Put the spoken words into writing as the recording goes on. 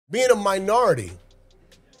Being a minority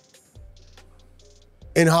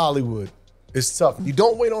in Hollywood is tough. You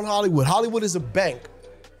don't wait on Hollywood. Hollywood is a bank,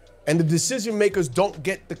 and the decision makers don't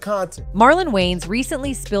get the content. Marlon Wayans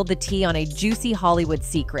recently spilled the tea on a juicy Hollywood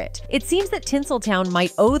secret. It seems that Tinseltown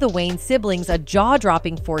might owe the Wayans siblings a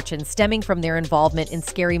jaw-dropping fortune stemming from their involvement in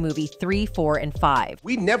Scary Movie 3, 4, and 5.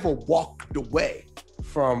 We never walked away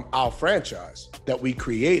from our franchise that we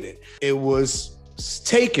created. It was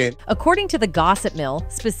taken. According to the Gossip Mill,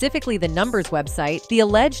 specifically the Numbers website, the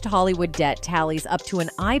alleged Hollywood debt tallies up to an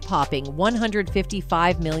eye-popping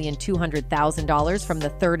 $155,200,000 from the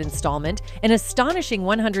third installment, an astonishing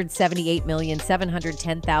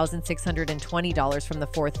 $178,710,620 from the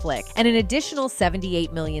fourth flick, and an additional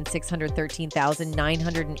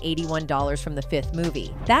 $78,613,981 from the fifth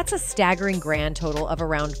movie. That's a staggering grand total of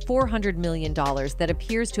around $400 million that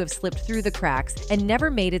appears to have slipped through the cracks and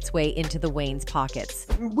never made its way into the Wayans' pockets.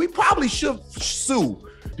 We probably should sue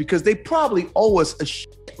because they probably owe us a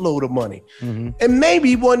shitload of money. And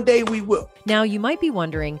maybe one day we will. Now, you might be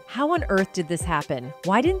wondering, how on earth did this happen?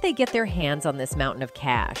 Why didn't they get their hands on this mountain of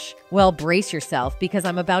cash? Well, brace yourself, because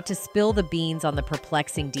I'm about to spill the beans on the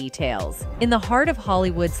perplexing details. In the heart of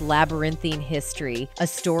Hollywood's labyrinthine history, a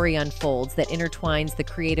story unfolds that intertwines the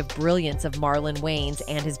creative brilliance of Marlon Wayans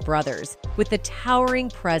and his brothers with the towering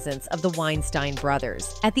presence of the Weinstein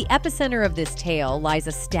brothers. At the epicenter of this tale lies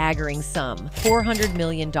a staggering sum, $400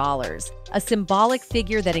 million, a symbolic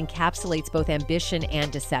figure that encapsulates both ambition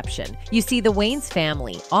and deception. You see, the Wayans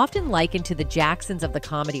family, often likened to the Jacksons of the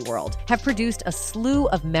comedy world, have produced a slew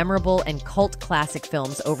of memorable and cult classic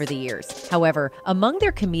films over the years. However, among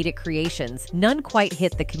their comedic creations, none quite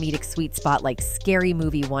hit the comedic sweet spot like Scary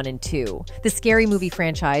Movie 1 and 2. The Scary Movie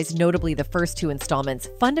franchise, notably the first two installments,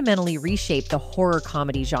 fundamentally reshaped the horror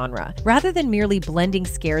comedy genre. Rather than merely blending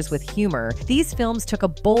scares with humor, these films took a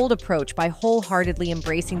bold approach by wholeheartedly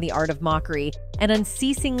embracing the art of mockery and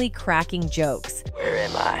unceasingly cracking jokes. Where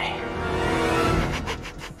am I?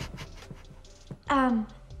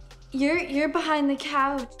 You're behind the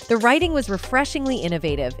couch. The writing was refreshingly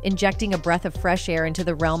innovative, injecting a breath of fresh air into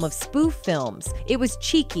the realm of spoof films. It was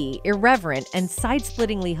cheeky, irreverent, and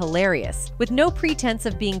side-splittingly hilarious, with no pretense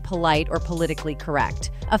of being polite or politically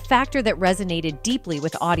correct, a factor that resonated deeply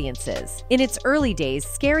with audiences. In its early days,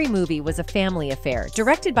 Scary Movie was a family affair,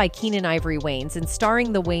 directed by Keenen Ivory Wayans and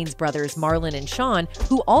starring the Wayans brothers Marlon and Sean,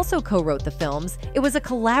 who also co-wrote the films. It was a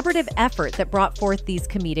collaborative effort that brought forth these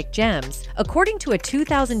comedic gems. According to a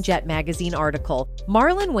 2000 Jet magazine article,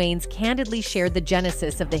 Marlon Wayans candidly shared the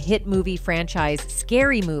genesis of the hit movie franchise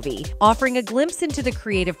Scary Movie, offering a glimpse into the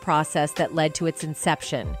creative process that led to its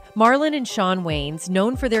inception. Marlon and Sean Wayans,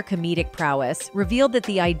 known for their comedic prowess, revealed that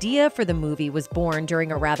the idea for the movie was born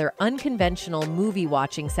during a rather unconventional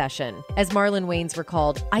movie-watching session. As Marlon Wayans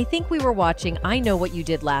recalled, "I think we were watching I Know What You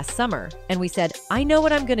Did Last Summer, and we said, I know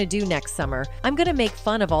what I'm gonna do next summer. I'm gonna make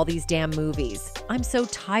fun of all these damn movies. I'm so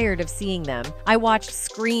tired of seeing them. I watched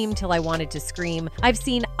Scream till I wanted to scream. I've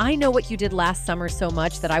seen I Know What You Did Last Summer so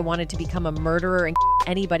much that I wanted to become a murderer and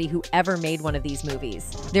anybody who ever made one of these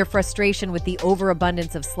movies." Their frustration with the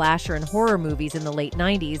overabundance of slasher and horror movies in the late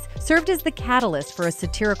 90s served as the catalyst for a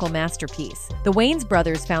satirical masterpiece. The Wayans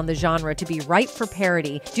brothers found the genre to be ripe for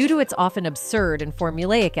parody due to its often absurd and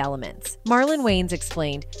formulaic elements. Marlon Wayans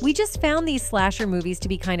explained, "We just found these slasher movies to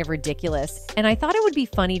be kind of ridiculous, and I thought it would be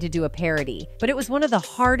funny to do a parody, but it was one of the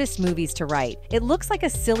hardest movies to write. It looks like a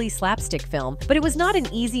silly slapstick film, but it was not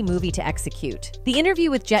an easy movie to execute." The interview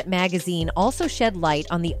with Jet magazine also shed light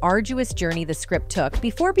on the arduous journey the script took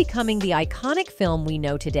before becoming the iconic film we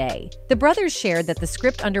know today. The brothers shared that the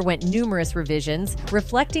script underwent numerous revisions,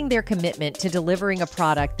 reflecting their commitment to delivering a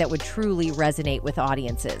product that would truly resonate with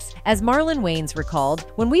audiences. As Marlon Wayans recalled,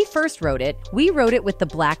 "When we first wrote it, we wrote it with the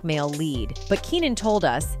black male lead, but Keenen told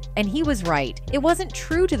us, and he was right, it wasn't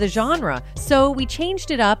true to the genre, so we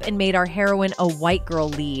changed it up and made our heroine a white girl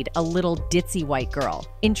lead, a little ditzy white girl."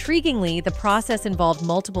 Intriguingly, the process involved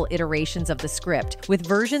multiple iterations of the script, with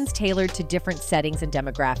versions tailored to different settings and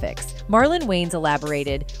demographics. Marlon Wayans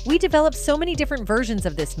elaborated, "We developed so many different versions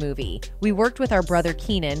of this movie. We worked with our brother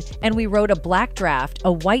Keenen, and we wrote a black draft,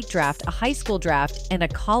 a white draft, a high school draft, and a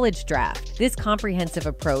college draft. This comprehensive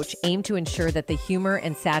approach aimed to ensure that the humor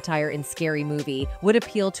and satire in Scary Movie would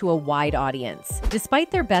appeal to a wide audience."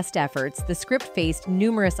 Despite their best efforts, the script faced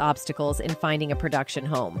numerous obstacles in finding a production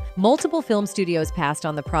home. home. Multiple film studios passed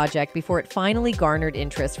on the project before it finally garnered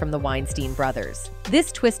interest from the Weinstein brothers.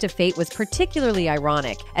 This twist of fate was particularly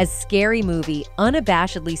ironic, as Scary Movie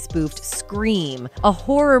unabashedly spoofed Scream, a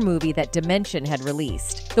horror movie that Dimension had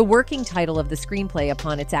released. The working title of the screenplay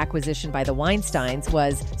upon its acquisition by the Weinsteins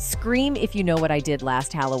was Scream If You Know What I Did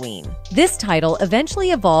Last Halloween. This title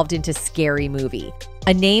eventually evolved into Scary Movie,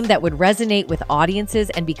 a name that would resonate with audiences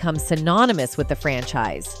and become synonymous with the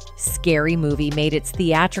franchise. Scary Movie made its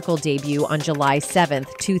theatrical debut on July 7,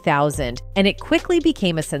 2000, and it quickly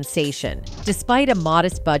became a sensation. Despite a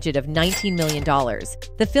modest budget of $19 million,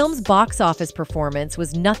 the film's box office performance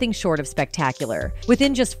was nothing short of spectacular.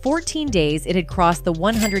 Within just 14 days, it had crossed the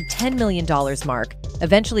 $110 million mark,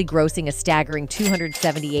 eventually grossing a staggering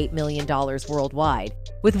 $278 million worldwide,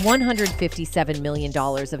 with $157 million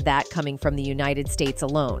of that coming from the United States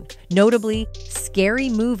alone. Notably, Scary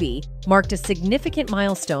Movie marked a significant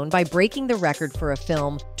milestone by breaking the record for a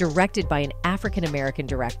film directed by an African-American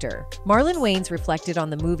director. Marlon Wayans reflected on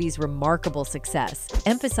the movie's remarkable success,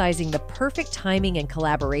 emphasizing the perfect timing and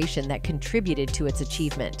collaboration that contributed to its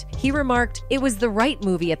achievement. He remarked, "It was the right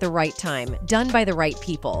movie at the right time, done by the right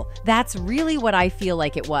people. That's really what I feel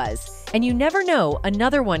like it was. And you never know,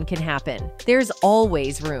 another one can happen. There's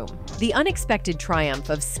always room." The unexpected triumph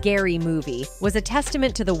of Scary Movie was a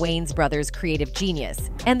testament to the Wayans brothers' creative genius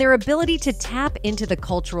and their ability to tap into the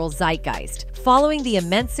cultural zeitgeist. Following the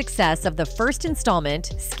immense success of the first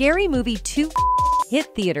installment, Scary Movie 2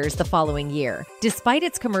 hit theaters the following year. Despite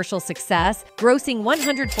its commercial success, grossing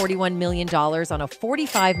 $141 million on a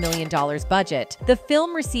 $45 million budget, the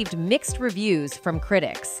film received mixed reviews from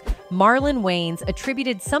critics. Marlon Wayans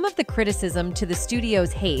attributed some of the criticism to the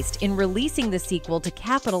studio's haste in releasing the sequel to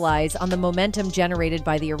capitalize on the momentum generated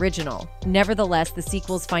by the original. Nevertheless, the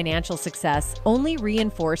sequel's financial success only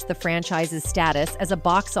reinforced the franchise's status as a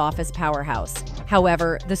box office powerhouse.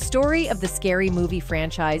 However, the story of the Scary Movie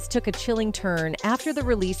franchise took a chilling turn after the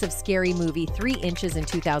release of Scary Movie 3 Inches in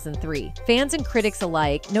 2003. Fans and critics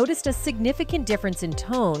alike noticed a significant difference in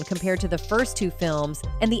tone compared to the first two films,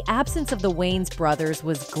 and the absence of the Wayans brothers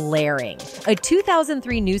was glaring. A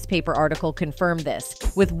 2003 newspaper article confirmed this,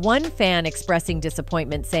 with one fan expressing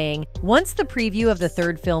disappointment, saying, "Once the preview of the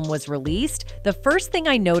third film was released, the first thing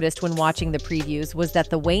I noticed when watching the previews was that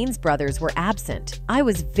the Wayans brothers were absent. I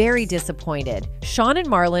was very disappointed." Sean and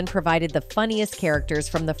Marlon provided the funniest characters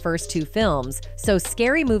from the first two films, so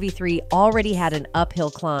Scary Movie 3 already had an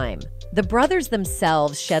uphill climb. The brothers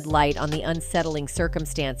themselves shed light on the unsettling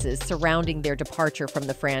circumstances surrounding their departure from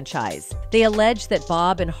the franchise. They alleged that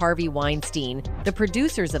Bob and Harvey Weinstein, the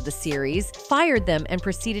producers of the series, fired them and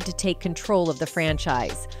proceeded to take control of the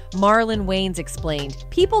franchise. Marlon Wayans explained,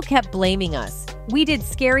 "People kept blaming us. We did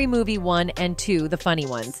Scary Movie 1 and 2, the funny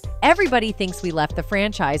ones. Everybody thinks we left the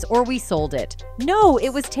franchise or we sold it. No, it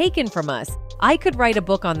was taken from us. I could write a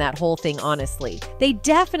book on that whole thing, honestly. They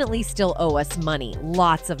definitely still owe us money,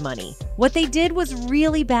 lots of money. What they did was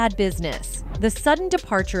really bad business." The sudden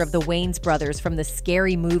departure of the Wayans brothers from the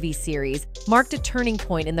Scary Movie series marked a turning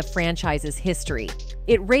point in the franchise's history.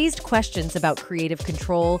 It raised questions about creative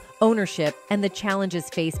control, ownership, and the challenges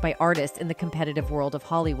faced by artists in the competitive world of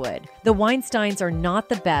Hollywood. "The Weinsteins are not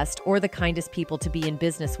the best or the kindest people to be in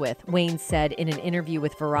business with," Wayans said in an interview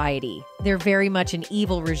with Variety. "They're very much an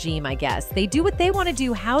evil regime, I guess. They do what they want to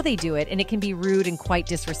do, how they do it, and it can be rude and quite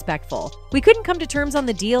disrespectful. We couldn't come to terms on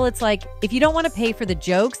the deal. It's like, if you don't want to pay for the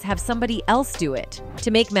jokes, have somebody else do it."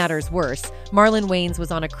 To make matters worse, Marlon Wayans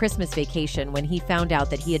was on a Christmas vacation when he found out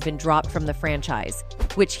that he had been dropped from the franchise,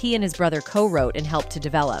 which he and his brother co-wrote and helped to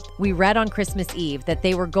develop. "We read on Christmas Eve that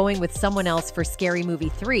they were going with someone else for Scary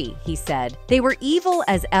Movie 3, he said. "They were evil,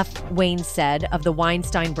 as F. Wayans said of the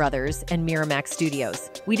Weinstein brothers and Miramax Studios.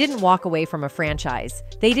 We didn't walk away from a franchise.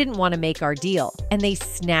 They didn't want to make our deal, and they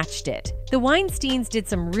snatched it. The Weinsteins did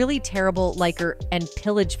some really terrible liquor and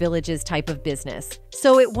pillage villages type of business.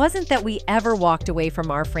 So it wasn't that we ever walked away from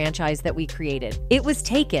our franchise that we created. It was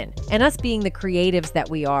taken. And us being the creatives that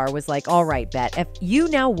we are was like, all right, Bet, if you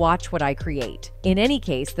now watch what I create." In any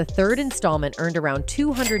case, the third installment earned around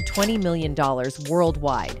 $220 million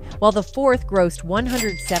worldwide, while the fourth grossed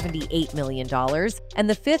 $178 million, and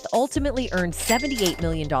the fifth ultimately earned $78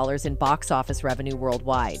 million in box office revenue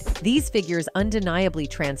worldwide. These figures undeniably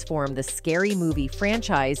transformed the Scary Movie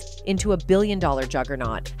franchise into a billion-dollar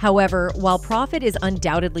juggernaut. However, while profit is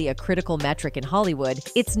undoubtedly a critical metric in Hollywood,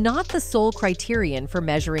 it's not the sole criterion for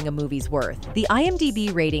measuring a movie's worth. The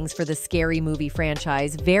IMDb ratings for the Scary Movie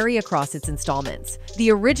franchise vary across its installments.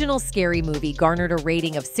 The original Scary Movie garnered a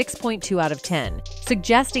rating of 6.2 out of 10,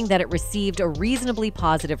 suggesting that it received a reasonably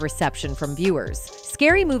positive reception from viewers.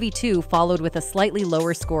 Scary Movie 2 followed with a slightly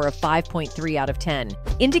lower score of 5.3 out of 10,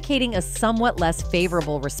 indicating a somewhat less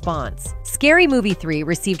favorable response. Scary Movie 3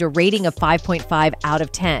 received a rating of 5.5 out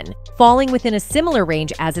of 10, falling within a similar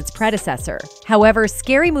range as its predecessor. However,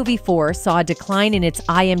 Scary Movie 4 saw a decline in its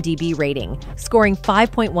IMDb rating, scoring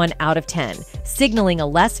 5.1 out of 10, signaling a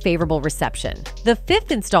less favorable reception. The fifth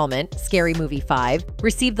installment, Scary Movie 5,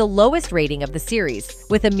 received the lowest rating of the series,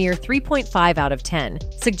 with a mere 3.5 out of 10,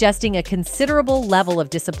 suggesting a considerable level of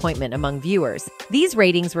disappointment among viewers. These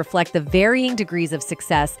ratings reflect the varying degrees of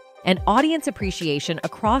success and audience appreciation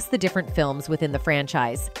across the different films within the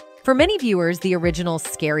franchise. For many viewers, the original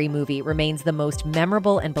Scary Movie remains the most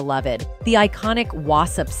memorable and beloved. The iconic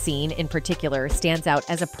wasp scene in particular stands out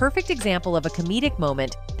as a perfect example of a comedic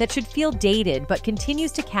moment that should feel dated but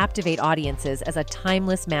continues to captivate audiences as a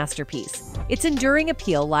timeless masterpiece. Its enduring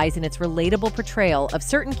appeal lies in its relatable portrayal of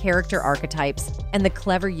certain character archetypes and the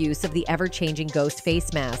clever use of the ever-changing ghost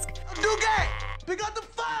face mask. Pick up the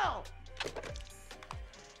file!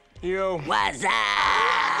 Yo. What's up?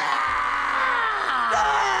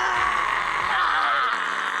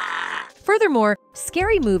 Furthermore,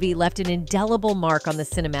 Scary Movie left an indelible mark on the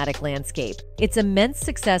cinematic landscape. Its immense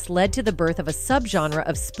success led to the birth of a subgenre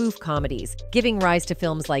of spoof comedies, giving rise to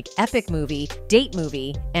films like Epic Movie, Date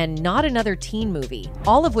Movie, and Not Another Teen Movie,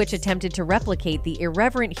 all of which attempted to replicate the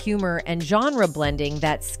irreverent humor and genre blending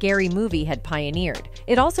that Scary Movie had pioneered.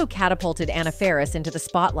 It also catapulted Anna Faris into the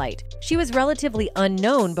spotlight. She was relatively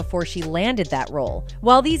unknown before she landed that role.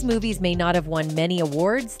 While these movies may not have won many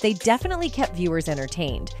awards, they definitely kept viewers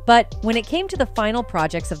entertained. But when it came to the final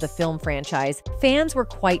projects of the film franchise, fans were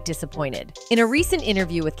quite disappointed. In a recent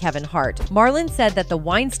interview with Kevin Hart, Marlon said that the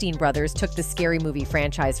Weinstein brothers took the Scary Movie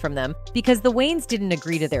franchise from them because the Wayans didn't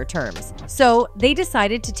agree to their terms. So they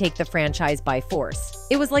decided to take the franchise by force.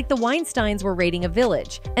 It was like the Weinsteins were raiding a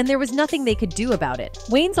village, and there was nothing they could do about it.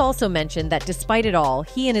 Wayans also mentioned that despite it all,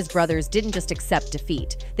 he and his brothers didn't just accept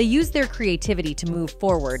defeat. They used their creativity to move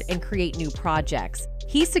forward and create new projects.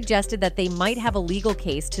 He suggested that they might have a legal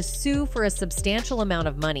case to sue for a substantial amount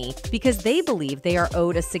of money because they believe they are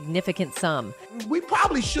owed a significant sum. We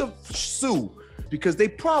probably should sue because they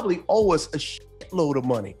probably owe us a shitload of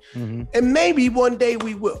money. And maybe one day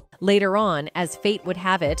we will. Later on, as fate would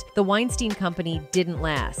have it, the Weinstein Company didn't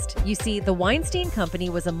last. You see, the Weinstein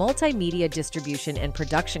Company was a multimedia distribution and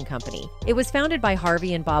production company. It was founded by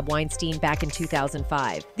Harvey and Bob Weinstein back in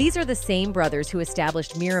 2005. These are the same brothers who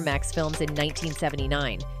established Miramax Films in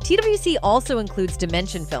 1979. TWC also includes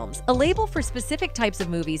Dimension Films, a label for specific types of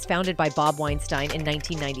movies founded by Bob Weinstein in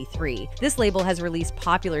 1993. This label has released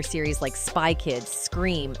popular series like Spy Kids,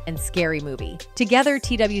 Scream, and Scary Movie. Together,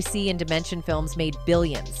 TWC and Dimension Films made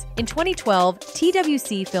billions. In 2012,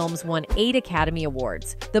 TWC Films won 8 Academy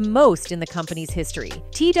Awards, the most in the company's history.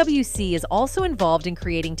 TWC is also involved in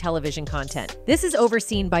creating television content. This is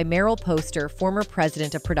overseen by Meryl Poster, former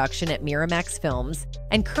president of production at Miramax Films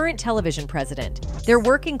and current television president. Their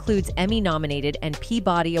work includes Emmy-nominated and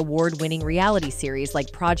Peabody Award-winning reality series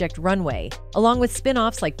like Project Runway, along with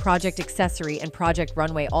spin-offs like Project Accessory and Project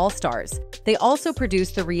Runway All-Stars. They also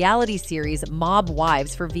produced the reality series Mob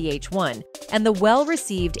Wives for VH1 and the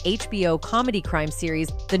well-received HBO comedy crime series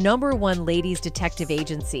The #1 Ladies Detective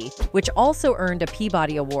Agency, which also earned a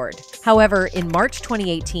Peabody Award. However, in March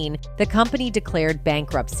 2018, the company declared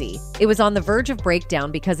bankruptcy. It was on the verge of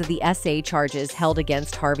breakdown because of the SA charges held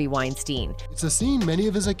against Harvey Weinstein. It's a scene many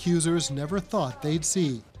of his accusers never thought they'd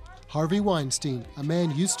see. Harvey Weinstein, a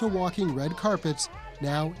man used to walking red carpets,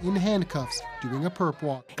 now in handcuffs, doing a perp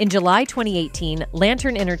walk. In July 2018,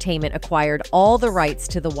 Lantern Entertainment acquired all the rights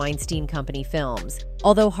to the Weinstein Company films.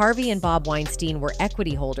 Although Harvey and Bob Weinstein were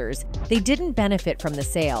equity holders, they didn't benefit from the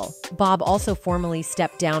sale. Bob also formally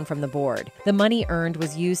stepped down from the board. The money earned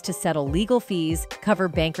was used to settle legal fees, cover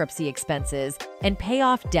bankruptcy expenses, and pay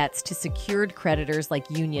off debts to secured creditors like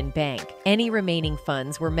Union Bank. Any remaining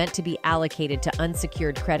funds were meant to be allocated to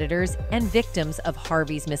unsecured creditors and victims of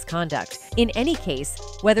Harvey's misconduct. In any case,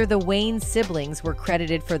 whether the Wayans siblings were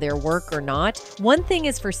credited for their work or not, one thing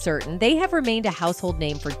is for certain: they have remained a household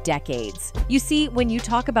name for decades. You see, when you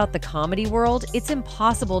talk about the comedy world, it's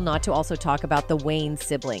impossible not to also talk about the Wayans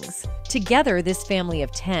siblings. Together, this family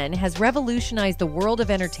of 10 has revolutionized the world of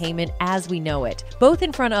entertainment as we know it, both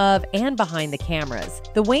in front of and behind the cameras.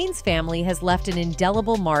 The Wayans family has left an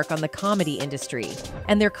indelible mark on the comedy industry,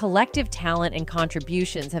 and their collective talent and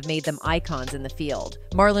contributions have made them icons in the field.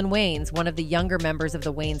 Marlon Wayans, one of the younger members of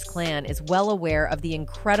the Wayans clan, is well aware of the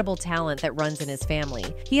incredible talent that runs in his family.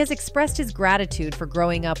 He has expressed his gratitude for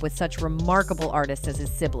growing up with such remarkable artists guests as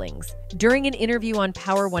his siblings. During an interview on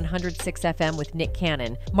Power 106 FM with Nick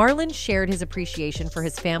Cannon, Marlon shared his appreciation for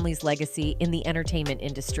his family's legacy in the entertainment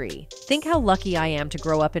industry. "Think how lucky I am to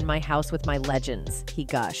grow up in my house with my legends," he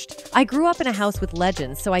gushed. "I grew up in a house with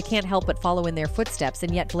legends, so I can't help but follow in their footsteps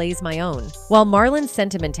and yet blaze my own." While Marlon's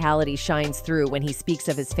sentimentality shines through when he speaks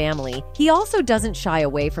of his family, he also doesn't shy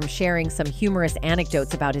away from sharing some humorous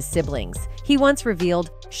anecdotes about his siblings. He once revealed,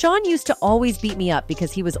 "Sean used to always beat me up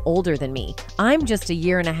because he was older than me. I'm just a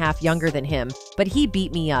year and a half younger than him, but he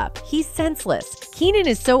beat me up. He's senseless. Keenan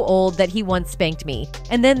is so old that he once spanked me.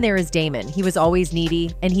 And then there is Damon. He was always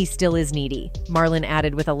needy, and he still is needy," Marlon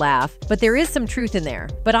added with a laugh. "But there is some truth in there.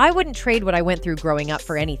 But I wouldn't trade what I went through growing up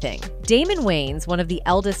for anything." Damon Wayans, one of the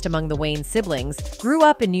eldest among the Wayans siblings, grew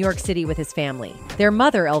up in New York City with his family. Their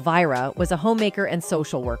mother, Elvira, was a homemaker and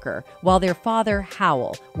social worker, while their father,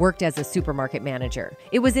 Howell, worked as a supermarket manager.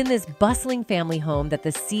 It was in this bustling family home that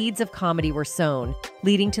the seeds of comedy were sown,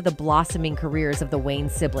 leading to the blossoming careers of the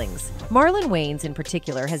Wayans siblings. Marlon Wayans, in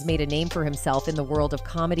particular, has made a name for himself in the world of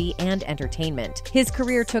comedy and entertainment. His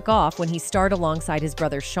career took off when he starred alongside his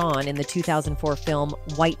brother Sean in the 2004 film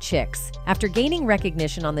White Chicks. After gaining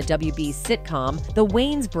recognition on the WB's sitcom The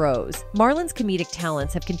Wayans Bros, Marlon's comedic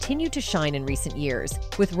talents have continued to shine in recent years,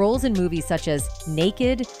 with roles in movies such as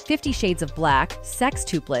Naked, 50 Shades of Black,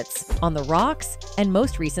 Sextuplets, On the Rocks, and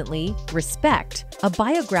most recently, Respect, a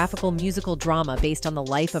biographical musical drama based on the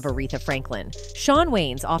life of Aretha Franklin. Shawn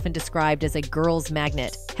Wayans, often described as a girl's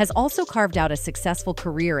magnet, has also carved out a successful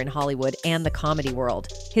career in Hollywood and the comedy world.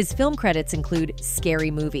 His film credits include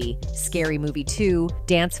Scary Movie 2,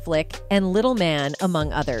 Dance Flick, and Little Man,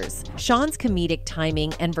 among others. Shawn's comedic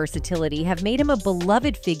timing and versatility have made him a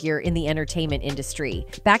beloved figure in the entertainment industry.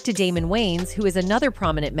 Back to Damon Wayans, who is another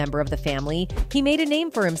prominent member of the family, he made a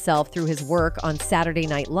name for himself through his work on Saturday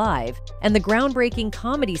Night Live and the groundbreaking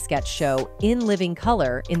comedy sketch show In Living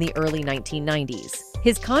Color in the early 1990s.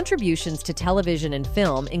 His contributions to television and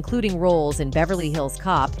film, including roles in Beverly Hills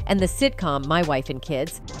Cop and the sitcom My Wife and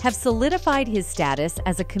Kids, have solidified his status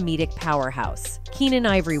as a comedic powerhouse. Keenen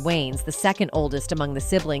Ivory Wayans, the second oldest among the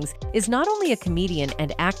siblings, is not only a comedian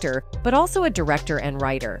and actor, but also a director and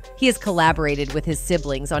writer. He has collaborated with his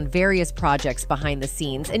siblings on various projects behind the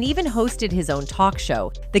scenes and even hosted his own talk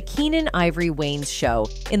show, The Keenen Ivory Wayans Show,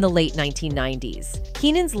 in the late 1990s.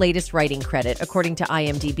 Keenan's latest writing credit, according to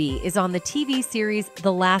IMDb, is on the TV series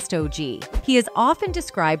The Last OG. He is often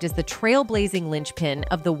described as the trailblazing linchpin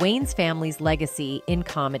of the Wayans family's legacy in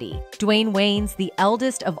comedy. Dwayne Wayans, the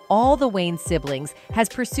eldest of all the Wayans siblings, has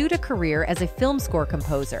pursued a career as a film score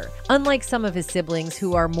composer. Unlike some of his siblings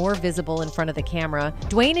who are more visible in front of the camera,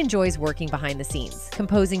 Dwayne enjoys working behind the scenes,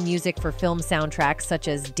 composing music for film soundtracks such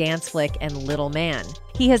as Dance Flick and Little Man.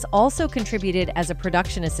 He has also contributed as a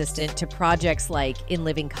production assistant to projects like In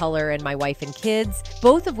Living Color and My Wife and Kids,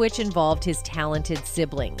 both of which involved his talented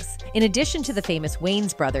siblings. In addition to the famous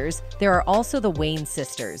Wayans brothers, there are also the Wayans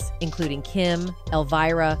sisters, including Kim,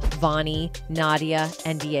 Elvira, Vonnie, Nadia,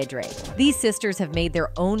 and Deirdre. These sisters have made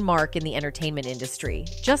their own mark in the entertainment industry,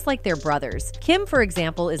 just like their brothers. Kim, for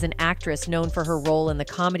example, is an actress known for her role in the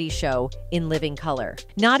comedy show In Living Color.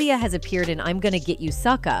 Nadia has appeared in I'm Gonna Get You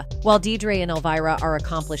Sucka, while Deirdre and Elvira are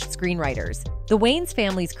accomplished screenwriters. The Wayans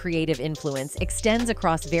family's creative influence extends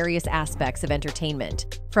across various aspects of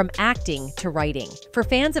entertainment, from acting to writing. For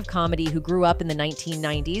fans of comedy who grew up in the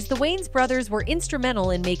 1990s, the Wayans brothers were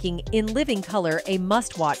instrumental in making In Living Color a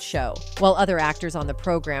must-watch show. While other actors on the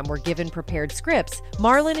program were given prepared scripts,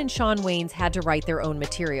 Marlon and Shawn Wayans had to write their own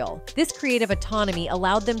material. This creative autonomy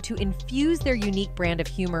allowed them to infuse their unique brand of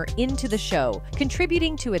humor into the show,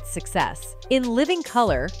 contributing to its success. In Living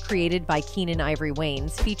Color, created by Keenen Ivory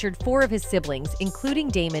Wayans, featured 4 of his siblings, including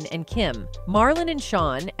Damon and Kim. Marlon and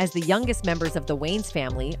Shawn, as the youngest members of the Wayans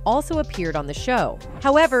family, also appeared on the show.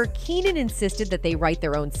 However, Keenen insisted that they write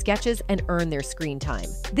their own sketches and earn their screen time.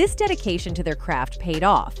 This dedication to their craft paid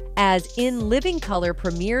off, as In Living Color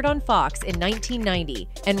premiered on Fox in 1990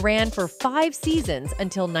 and ran for 5 seasons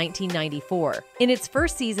until 1994. In its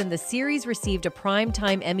first season, the series received a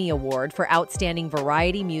Primetime Emmy Award for Outstanding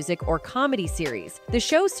Variety Music or Comedy Series. The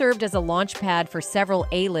show served as a launchpad for several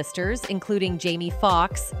A-listers, including Jamie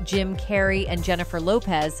Foxx, Jim Carrey, and Jennifer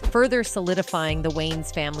Lopez, further solidifying the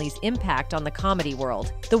Wayans family's impact on the comedy comedy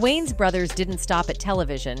world. The Wayans brothers didn't stop at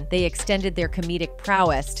television, they extended their comedic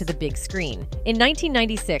prowess to the big screen. In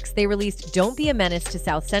 1996, they released Don't Be a Menace to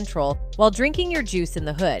South Central While Drinking Your Juice in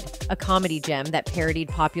the Hood, a comedy gem that parodied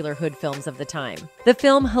popular hood films of the time. The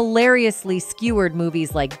film hilariously skewered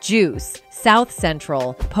movies like Juice, South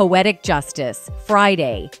Central, Poetic Justice,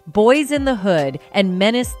 Friday, Boys in the Hood, and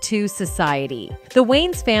Menace to Society. The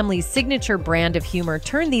Wayans family's signature brand of humor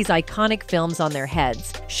turned these iconic films on their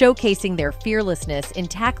heads, showcasing their fearlessness in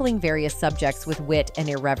tackling various subjects with wit and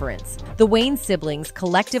irreverence. The Wayans siblings,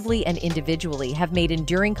 collectively and individually, have made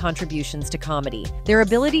enduring contributions to comedy. Their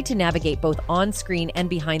ability to navigate both on-screen and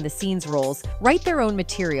behind-the-scenes roles, write their own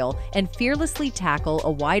material, and fearlessly tackle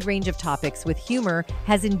a wide range of topics with humor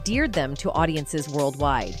has endeared them to audiences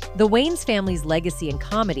worldwide. The Wayans family's legacy in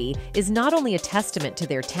comedy is not only a testament to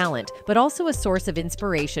their talent, but also a source of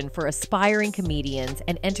inspiration for aspiring comedians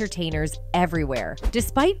and entertainers everywhere.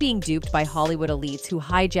 Despite being duped by Hollywood elites who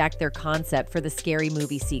hijacked their concept for the Scary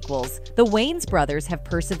Movie sequels, the Wayans brothers have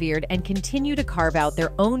persevered and continue to carve out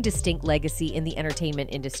their own distinct legacy in the entertainment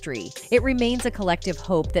industry. It remains a collective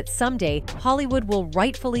hope that someday Hollywood will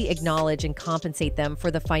rightfully acknowledge and compensate them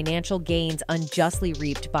for the financial gains unjustly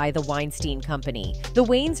reaped by the Weinstein Company. The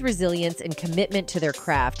Wayans' resilience and commitment to their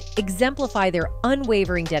craft exemplify their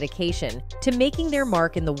unwavering dedication to making their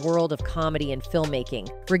mark in the world of comedy and filmmaking,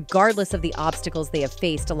 regardless of the obstacles they have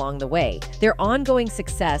faced along the way. Their ongoing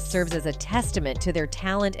success serves as a testament to their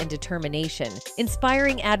talent and determination,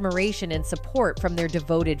 inspiring admiration and support from their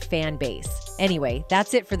devoted fan base. Anyway,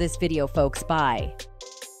 that's it for this video, folks. Bye.